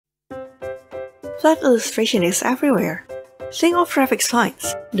Flat illustration is everywhere. Think of traffic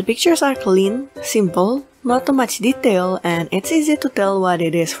signs. The pictures are clean, simple, not too much detail, and it's easy to tell what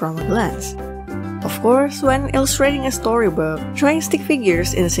it is from a glance. Of course, when illustrating a storybook, drawing stick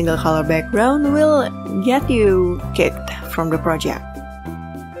figures in a single color background will get you kicked from the project.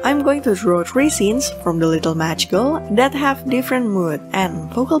 I'm going to draw 3 scenes from The Little Match Girl that have different mood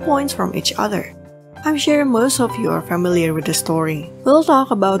and focal points from each other. I'm sure most of you are familiar with the story. We'll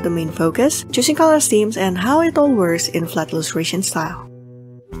talk about the main focus, choosing color schemes, and how it all works in flat illustration style.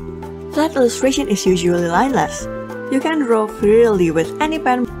 Flat illustration is usually lineless. You can draw freely with any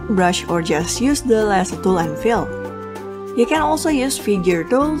pen, brush, or just use the lasso tool and fill. You can also use figure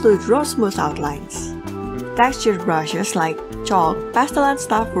tool to draw smooth outlines. Textured brushes like chalk, pastel, and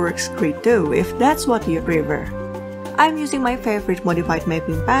stuff works great too if that's what you prefer. I'm using my favorite modified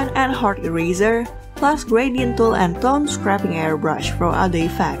mapping pen and hard eraser, plus gradient tool and tone scraping airbrush for other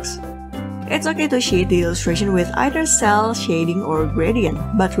effects. It's okay to shade the illustration with either cell shading or gradient,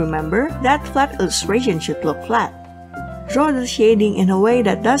 but remember that flat illustration should look flat. Draw the shading in a way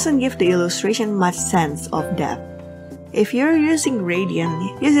that doesn't give the illustration much sense of depth. If you're using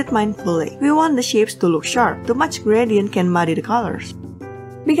gradient, use it mindfully. We want the shapes to look sharp. Too much gradient can muddy the colors.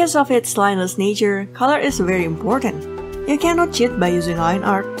 Because of its lineless nature, color is very important. You cannot cheat by using line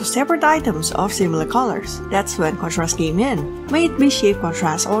art to separate items of similar colors. That's when contrast came in. May it be shape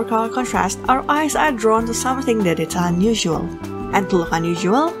contrast or color contrast, our eyes are drawn to something that is unusual. And to look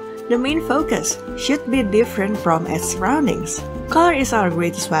unusual, the main focus should be different from its surroundings. Color is our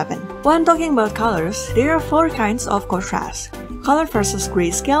greatest weapon. When talking about colors, there are 4 kinds of contrast. Color versus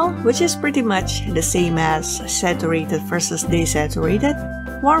grayscale, which is pretty much the same as saturated versus desaturated,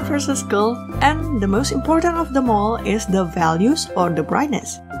 warm versus cool, and the most important of them all is the values or the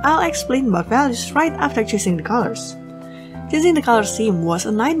brightness. I'll explain about values right after choosing the colors. Choosing the color scheme was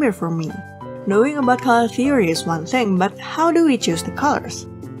a nightmare for me. Knowing about color theory is one thing, but how do we choose the colors?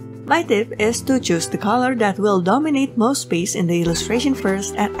 My tip is to choose the color that will dominate most space in the illustration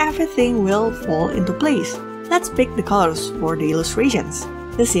first and everything will fall into place. Let's pick the colors for the illustrations.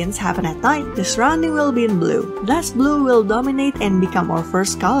 The scenes happen at night, the surrounding will be in blue. Thus blue will dominate and become our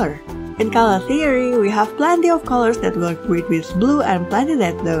first color. In color theory, we have plenty of colors that work great with blue and plenty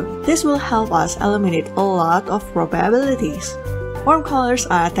that don't. This will help us eliminate a lot of probabilities. Warm colors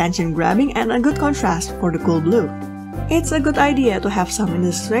are attention-grabbing and a good contrast for the cool blue. It's a good idea to have some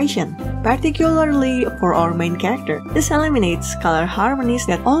illustration, particularly for our main character. This eliminates color harmonies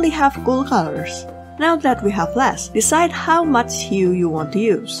that only have cool colors. Now that we have less, decide how much hue you want to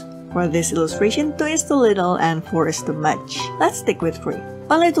use. For this illustration, 2 is too little and 4 is too much. Let's stick with 3.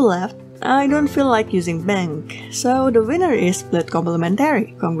 Only 2 left. I don't feel like using pink, so the winner is split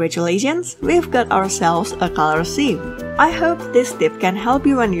complementary. Congratulations, we've got ourselves a color scheme. I hope this tip can help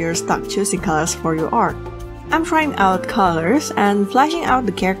you when you're stuck choosing colors for your art. I'm trying out colors and fleshing out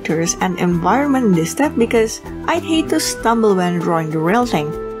the characters and environment in this step because I'd hate to stumble when drawing the real thing.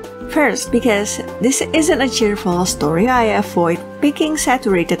 First, because this isn't a cheerful story, I avoid picking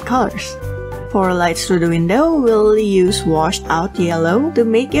saturated colors. For lights through the window, we'll use washed out yellow to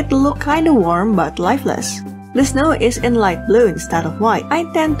make it look kinda warm but lifeless. The snow is in light blue instead of white. I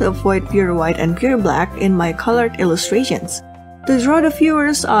tend to avoid pure white and pure black in my colored illustrations. To draw the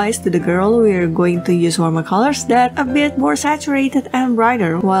viewer's eyes to the girl, we're going to use warmer colors that are a bit more saturated and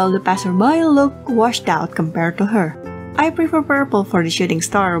brighter, while the passerby look washed out compared to her. I prefer purple for the shooting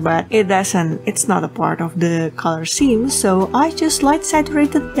star, but it's not a part of the color scheme, so I choose light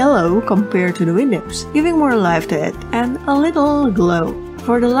saturated yellow compared to the windows, giving more life to it and a little glow.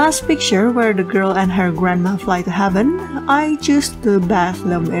 For the last picture where the girl and her grandma fly to heaven, I choose to bath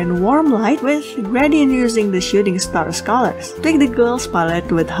them in warm light with gradient using the shooting star's colors. Tweak the girl's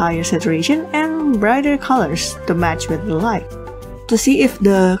palette with higher saturation and brighter colors to match with the light. To see if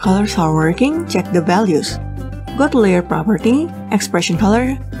the colors are working, check the values. Go to Layer Property, Expression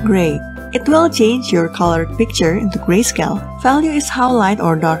Color, Gray. It will change your colored picture into grayscale. Value is how light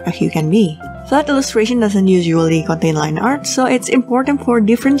or dark a hue can be. Flat illustration doesn't usually contain line art, so it's important for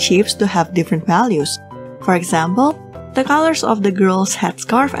different shapes to have different values. For example, the colors of the girl's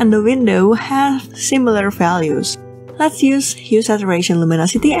headscarf and the window have similar values. Let's use hue saturation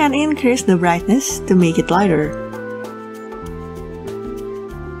luminosity and increase the brightness to make it lighter.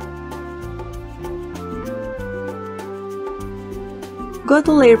 Go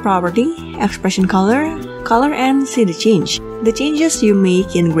to Layer Property, Expression Color, Color, and see the change. The changes you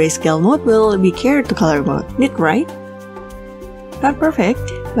make in grayscale mode will be carried to color mode. Neat, right? Not perfect,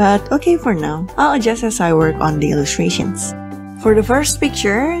 but okay for now. I'll adjust as I work on the illustrations. For the first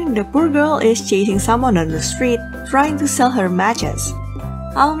picture, the poor girl is chasing someone on the street, trying to sell her matches.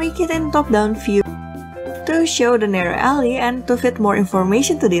 I'll make it in top-down view to show the narrow alley and to fit more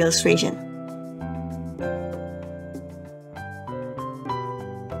information to the illustration.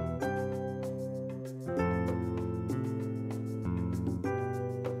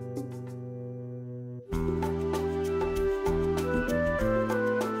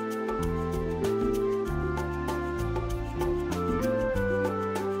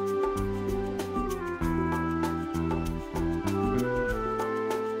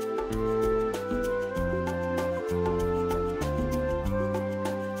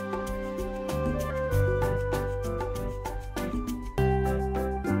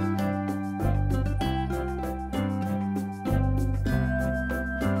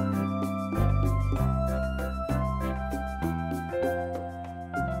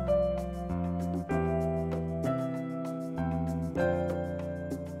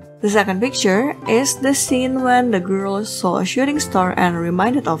 The second picture is the scene when the girl saw a shooting star and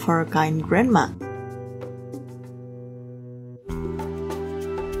reminded of her kind grandma.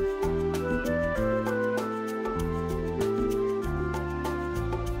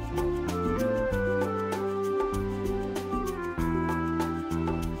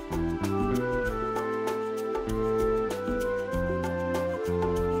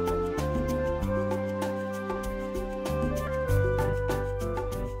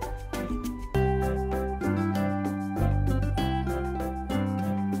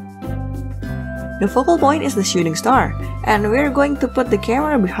 The focal point is the shooting star, and we're going to put the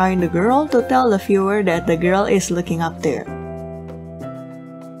camera behind the girl to tell the viewer that the girl is looking up there.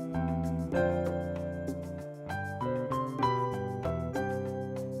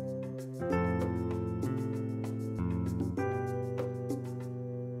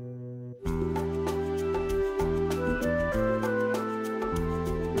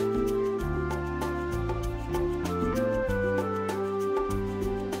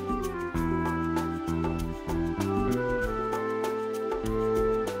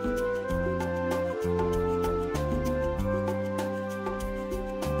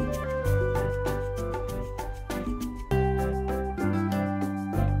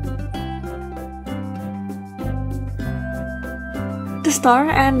 The star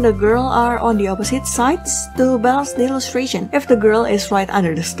and the girl are on the opposite sides to balance the illustration. If the girl is right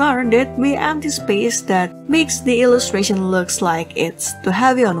under the star, there'd be empty space that makes the illustration looks like it's too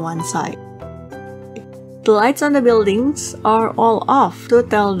heavy on one side. The lights on the buildings are all off to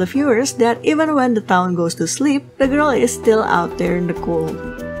tell the viewers that even when the town goes to sleep, the girl is still out there in the cold.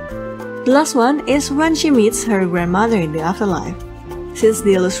 The last one is when she meets her grandmother in the afterlife. Since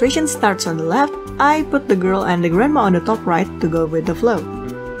the illustration starts on the left, I put the girl and the grandma on the top right to go with the flow.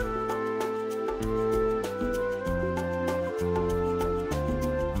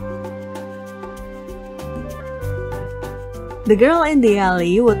 The girl in the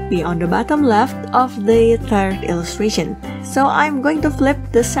alley would be on the bottom left of the third illustration, so I'm going to flip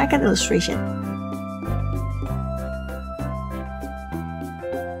the second illustration.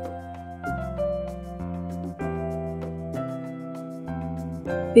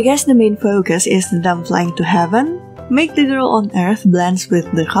 Because the main focus is them flying to heaven, make the girl on earth blends with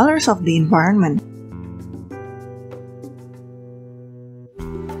the colors of the environment.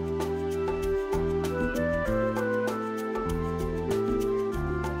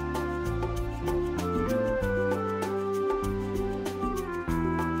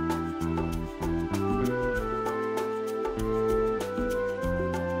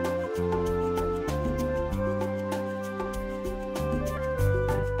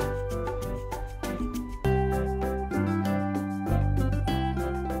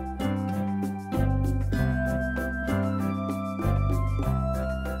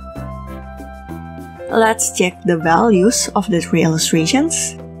 Let's check the values of the three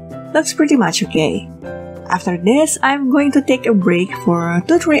illustrations. Looks pretty much okay. After this, I'm going to take a break for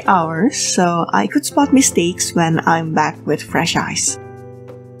 2-3 hours so I could spot mistakes when I'm back with fresh eyes.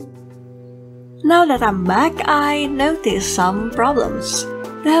 Now that I'm back, I noticed some problems.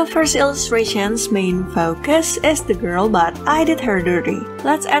 The first illustration's main focus is the girl, but I did her dirty.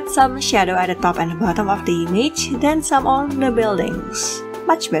 Let's add some shadow at the top and bottom of the image, then some on the buildings.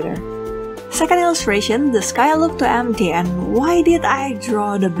 Much better. Second illustration, the sky looked too empty, and why did I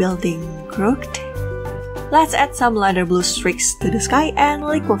draw the building crooked? Let's add some lighter blue streaks to the sky and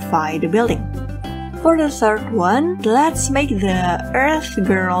liquefy the building. For the third one, let's make the Earth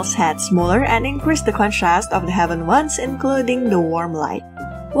girl's head smaller and increase the contrast of the heaven ones, including the warm light.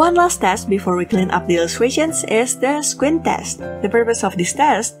 One last test before we clean up the illustrations is the squint test. The purpose of this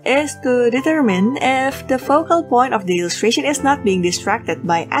test is to determine if the focal point of the illustration is not being distracted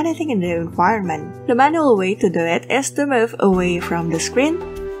by anything in the environment. The manual way to do it is to move away from the screen,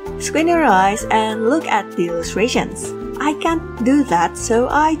 Squint your eyes and look at the illustrations. I can't do that, so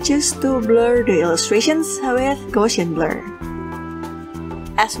I choose to blur the illustrations with Gaussian blur.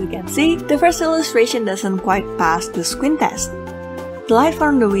 As we can see, the first illustration doesn't quite pass the squint test. The light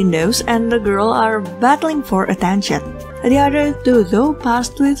from the windows and the girl are battling for attention. The other two though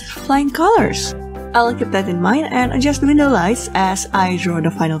passed with flying colors. I'll keep that in mind and adjust the window lights as I draw the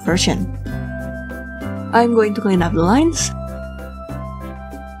final version. I'm going to clean up the lines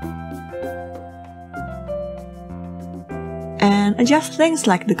and adjust things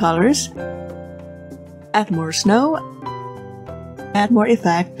like the colors, add more snow, add more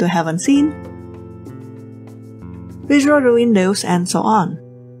effect to haven't seen, redraw the windows, and so on.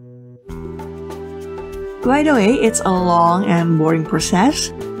 By the way, it's a long and boring process,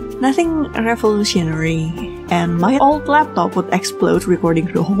 nothing revolutionary, and my old laptop would explode recording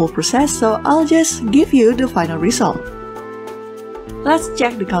the whole process, so I'll just give you the final result. Let's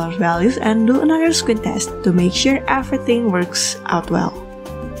check the color values and do another squint test to make sure everything works out well.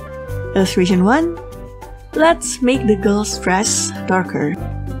 Illustration 1. Let's make the girl's dress darker.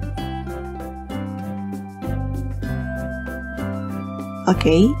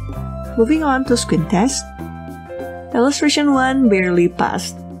 Okay, moving on to squint test. Illustration 1 barely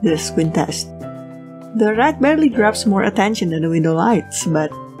passed the squint test. The red barely grabs more attention than the window lights,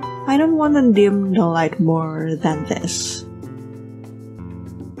 but I don't want to dim the light more than this.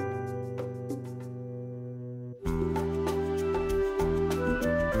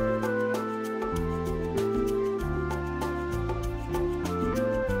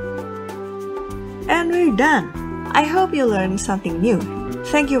 And we're done! I hope you learned something new.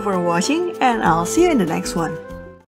 Thank you for watching, and I'll see you in the next one.